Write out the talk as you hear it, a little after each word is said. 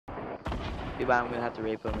Too bad I'm gonna have to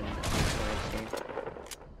rape him in the next game.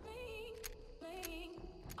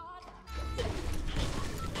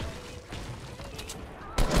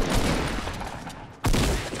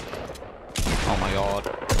 Oh my god.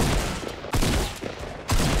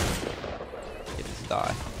 Get this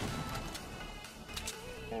die.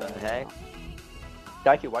 What the heck?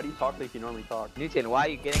 Jackie, why do you talk like you normally talk? Newton, why are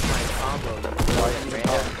you getting my combo?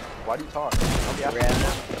 Why do you talk? Random.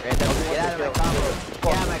 Get out of my combo.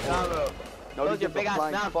 Get out of my combo. Close your big ass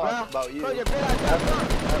mouth, bro. Close your big ass mouth,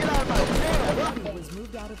 bro. Get out of my channel, bro. Was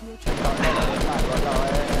moved out of your channel.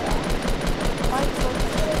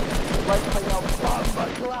 Oh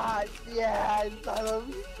my god, yeah, son of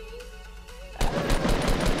me.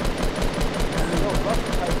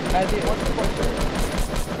 What's the point?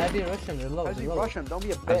 How's he rush him? Reload, How's he rush him? Don't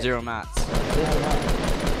be a bitch. I have 0 mats.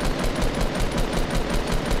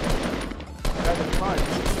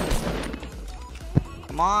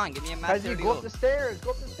 Come on, give me a mat. How's he go up the stairs? Go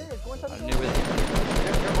up the stairs. Go inside the door.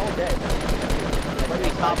 They're all dead.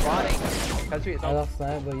 Kazuya, stop running. Kazuya, it's I lost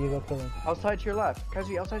that, but you go kill him. outside to your left.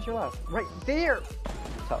 Kazuya, outside to your left. Right there.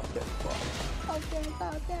 Top dead.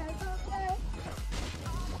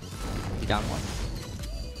 You down one.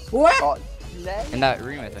 What? Oh, In that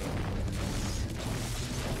room, I think.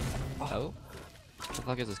 Oh? What the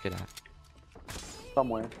fuck is this kid at?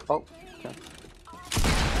 somewhere. Oh, okay.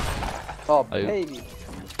 Oh, you? baby.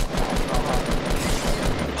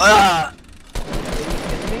 Ah!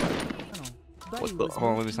 Buddy What the? was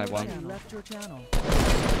Hold on, let me moved snipe to one. your left your channel.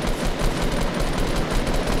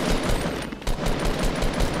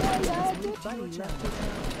 Buddy left your channel.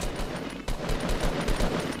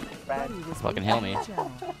 Buddy was Fucking moved heal to me. your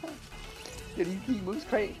channel. Dude, he moves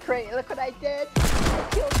crate. Look what I did. I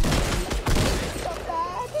killed him. So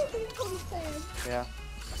bad. Yeah.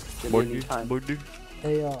 Give me any time.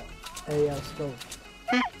 Hey, scope.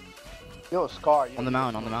 Yo, Scar. On the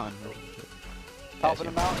mountain, on the mountain. Top of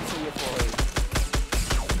the mountain to your boy.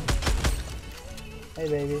 Hey,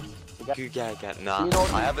 baby. You got nah. You know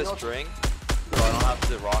what I have you a know- string, so I don't have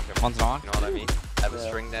to rock him. One's knocked. You know what I mean? I have a Yeah.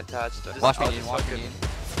 string attached. Just, Watch me, I'll Ian, just watch me. fucking, Ian.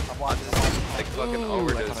 I'm I'll watching. just like fucking Ooh,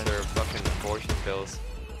 overdose I got or fucking abortion pills.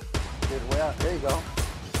 Dude, well, there you go.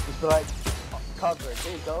 Just be like, covered.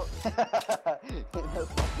 There you go. In the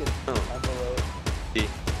fucking envelope. D.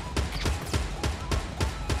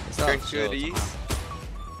 It's not Drink chill, 2 of these.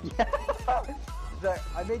 Zach,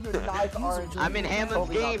 I made you a nice orange. I'm in Hamlin's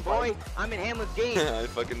game, boy. I'm in Hamlin's game. I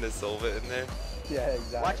fucking dissolve it in there. Yeah,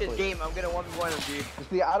 exactly. Watch his game. I'm gonna 1v1 him, dude. Just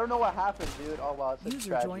be, I don't know what happened, dude. Oh wow, it's such a User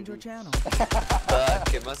tragedy. joined your channel.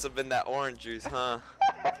 Fuck, it must have been that orange juice, huh?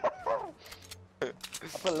 I put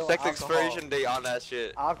a little Check the alcohol. expiration date on that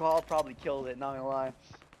shit. Alcohol probably killed it, not gonna lie.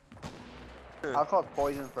 Alcohol's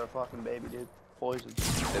poison for a fucking baby, dude. Poison.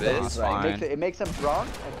 It is? It makes them drunk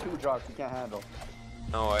and too drunk you can't handle.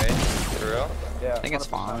 No way. For real? Yeah. I think it's 100%.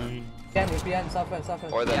 fine. Behind, stop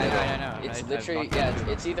it. Or the middle. I know. It's literally,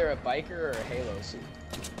 it's either a biker or a Halo suit.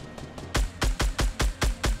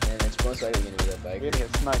 And it's most likely gonna be a You're biker. gonna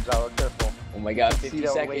get sniped, Zalo. Careful. Oh my god, See 50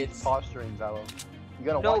 that way seconds. posturing, Zalo. You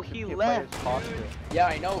gotta No, watch he the left, players posturing. Yeah,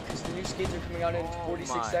 I know, because the new skins are coming out in Oh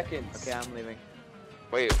 46 my. seconds. Okay, I'm leaving.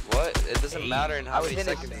 Wait, what? It doesn't matter in I how was many in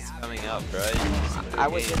a- seconds it's coming up, right? I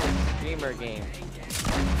was in a streamer game.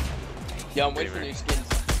 Yo, I'm waiting for the new skins.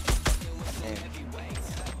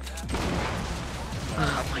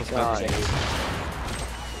 Oh my god.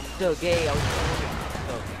 So gay. I was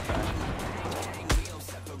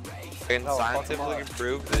Fucking Oh, fuck 'em scientifically up.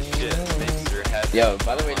 prove this shit makes your head. Yo,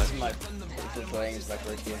 by the way, this is my playing is my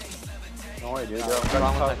first game. Don't worry, dude. What's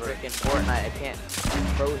wrong with my freaking Fortnite? I can't.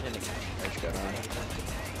 Frozen again. Let's go.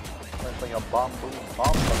 It's like a bomb, boom,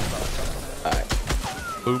 bomb. Alright.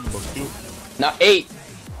 Boom, boom, boom. Now 8!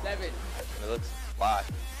 7! It looks flat.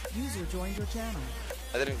 User joined your channel.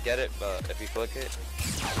 I didn't get it, but if you click it,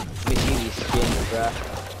 Let me see these skins, bruh.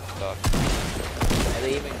 fuck. Are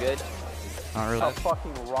they even good? Not A really.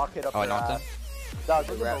 fucking rocket up Oh, I their knocked ass. him? Dog,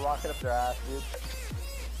 give them a rocket up their ass, dude.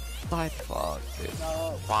 My fuck, dude.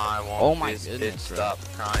 No. Why won't Oh my this goodness, bitch bro. stop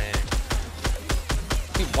crying?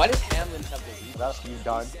 Dude, why does Hamlin have the lead? That's you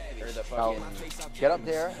done. Or the Now, fucking... get up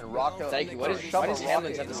there and rock up. Thank you. Why does- shove why a does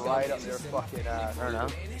Hamlin's rocket have the right skill? up their fucking ass? I don't know.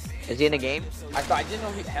 Is he in the game? I didn't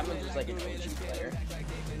know Hamlin was like an OG player.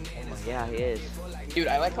 Yeah, he is. Dude,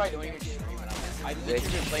 I like how I don't even stream it. I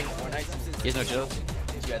literally been playing Fortnite since He has no chills.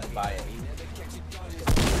 you had to buy it.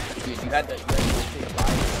 Dude, you had to literally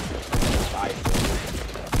buy it.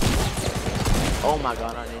 Oh my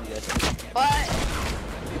god, on ninja. What?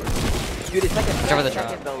 Dude, it's like a Cover the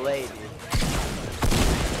 10-second trap. delay, dude.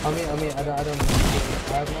 I don't know.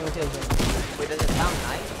 I have no kills. Wait, does it sound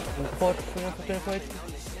nice? Fort.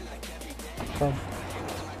 Come.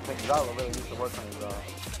 Zalo really needs to work on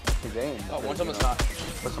his aim. Oh, one someone's not.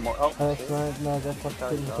 Put some more. Oh, That's right. No, that's what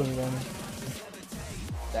Sorry, the sorry. thing then.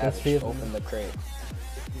 Savage, field. open the crate.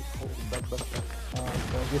 You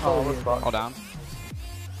Oh, follow we're here. fucked. All down.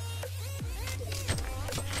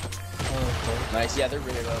 Oh, Nice, yeah, they're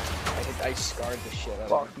really low. I scarred the shit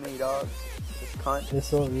out of Fuck me, dog. This cunt. okay.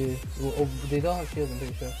 It's all you. Oh, they don't have shields, I'm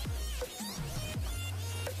pretty sure.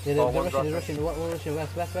 Yeah, Oh, they're one's rushing, rushing. they're rushing,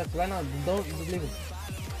 west, right now, don't leave it.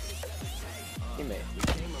 teammate.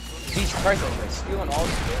 Jesus Christ, I'm stealing all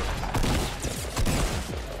the kills.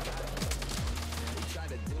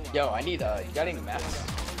 Yo, I need, you got any maps?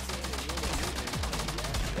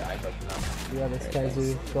 Yeah, I got them. Yeah, this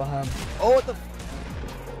Kaizu, go ham. Oh, what the?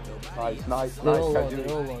 Nice, They're all low, Kaizu.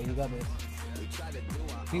 they're all low, you got this.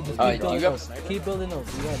 Keep, just Do keep you building have a up, sniper? keep building up,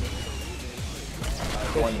 you got it.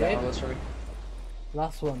 One Straight. down, let's hurry.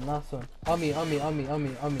 Last one. On me.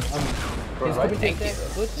 Bro, He's right? coming Thank to you. there.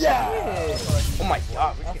 Good Yeah. shit. Oh my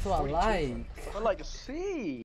god, we That's get what I 42. like. I like to see.